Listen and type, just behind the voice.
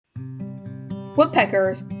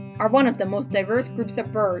Woodpeckers are one of the most diverse groups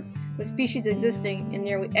of birds, with species existing in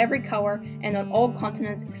nearly every color and on all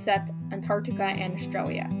continents except Antarctica and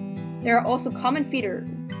Australia. They are also common feeder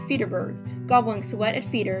birds, gobbling sweat at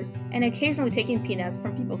feeders and occasionally taking peanuts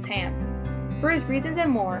from people's hands. For these reasons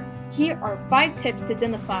and more, here are 5 tips to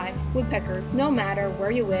identify woodpeckers no matter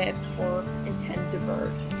where you live or intend to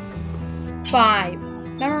bird. 5.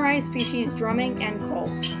 Memorize species drumming and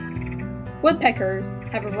calls. Woodpeckers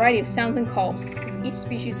have a variety of sounds and calls, with each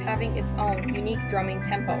species having its own unique drumming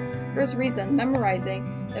tempo. For this reason,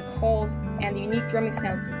 memorizing the calls and the unique drumming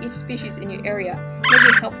sounds of each species in your area may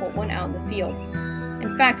be helpful when out in the field.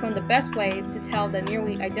 In fact, one of the best ways to tell the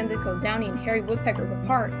nearly identical downy and hairy woodpeckers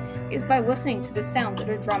apart is by listening to the sounds that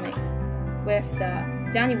are drumming, with the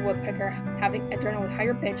downy woodpecker having a generally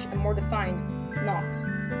higher pitch and more defined knocks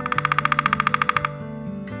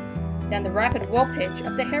than the rapid roll pitch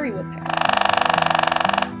of the hairy woodpecker.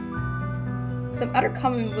 Some other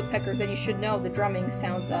common woodpeckers that you should know the drumming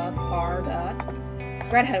sounds of are the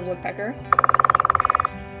red-headed woodpecker,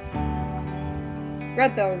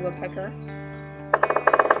 red-bellied woodpecker,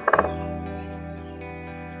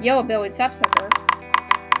 yellow-bellied sapsucker,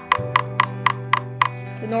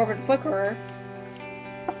 the northern flickerer,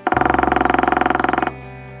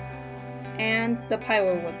 and the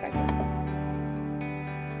pileated woodpecker.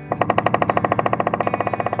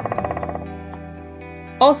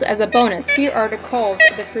 Also, as a bonus, here are the calls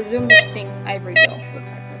of the presumed extinct ivory-billed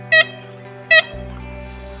woodpecker.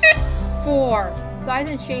 4. Size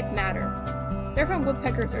and shape matter. Different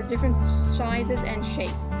woodpeckers are different sizes and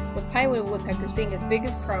shapes, with pileated woodpeckers being as big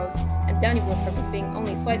as crows and downy woodpeckers being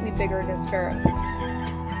only slightly bigger than sparrows.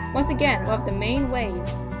 Once again, one of the main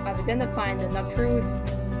ways of identifying the nocturnus,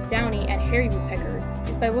 downy, and hairy woodpeckers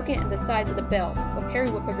is by looking at the size of the bill, with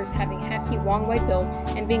hairy woodpeckers having hefty, long white bills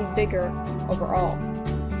and being bigger overall.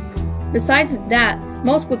 Besides that,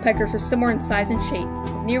 most woodpeckers are similar in size and shape,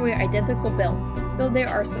 with nearly identical bills, though there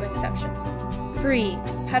are some exceptions. 3.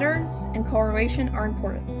 Patterns and coloration are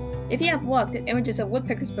important. If you have looked at images of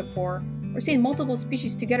woodpeckers before, or seen multiple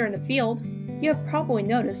species together in the field, you have probably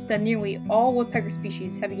noticed that nearly all woodpecker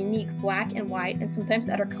species have unique black and white and sometimes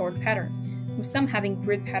other colored patterns, with some having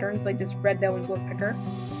grid patterns like this red-bellied woodpecker,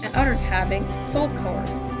 and others having solid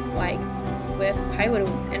colors, like with pileated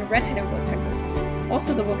and red-headed woodpeckers.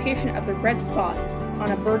 Also, the location of the red spot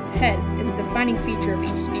on a bird's head is a defining feature of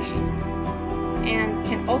each species, and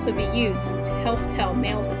can also be used to help tell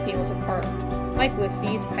males and females apart, like with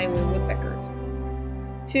these pileated woodpeckers.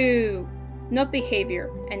 2. Note behavior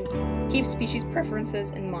and keep species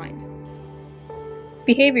preferences in mind.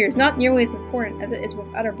 Behavior is not nearly as important as it is with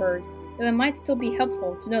other birds, though it might still be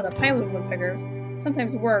helpful to know that pileated woodpeckers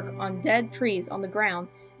sometimes work on dead trees on the ground,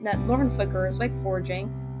 and that northern flickerers like foraging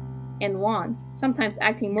in lawns, sometimes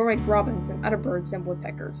acting more like robins and other birds than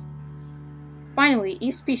woodpeckers. Finally,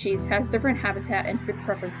 each species has different habitat and food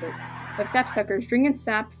preferences, with sapsuckers drinking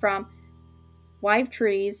sap from live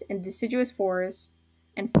trees in deciduous forests,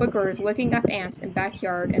 and flickerers licking up ants in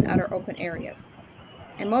backyard and other open areas,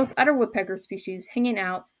 and most other woodpecker species hanging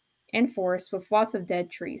out in forests with lots of dead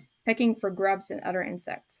trees, pecking for grubs and other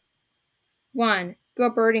insects. 1. Go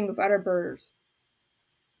birding with other birders.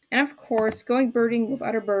 And of course, going birding with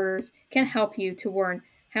other birders can help you to learn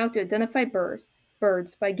how to identify birds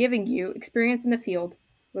by giving you experience in the field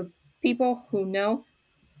with people who know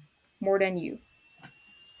more than you.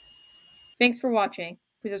 Thanks for watching.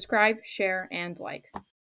 Please subscribe, share, and like.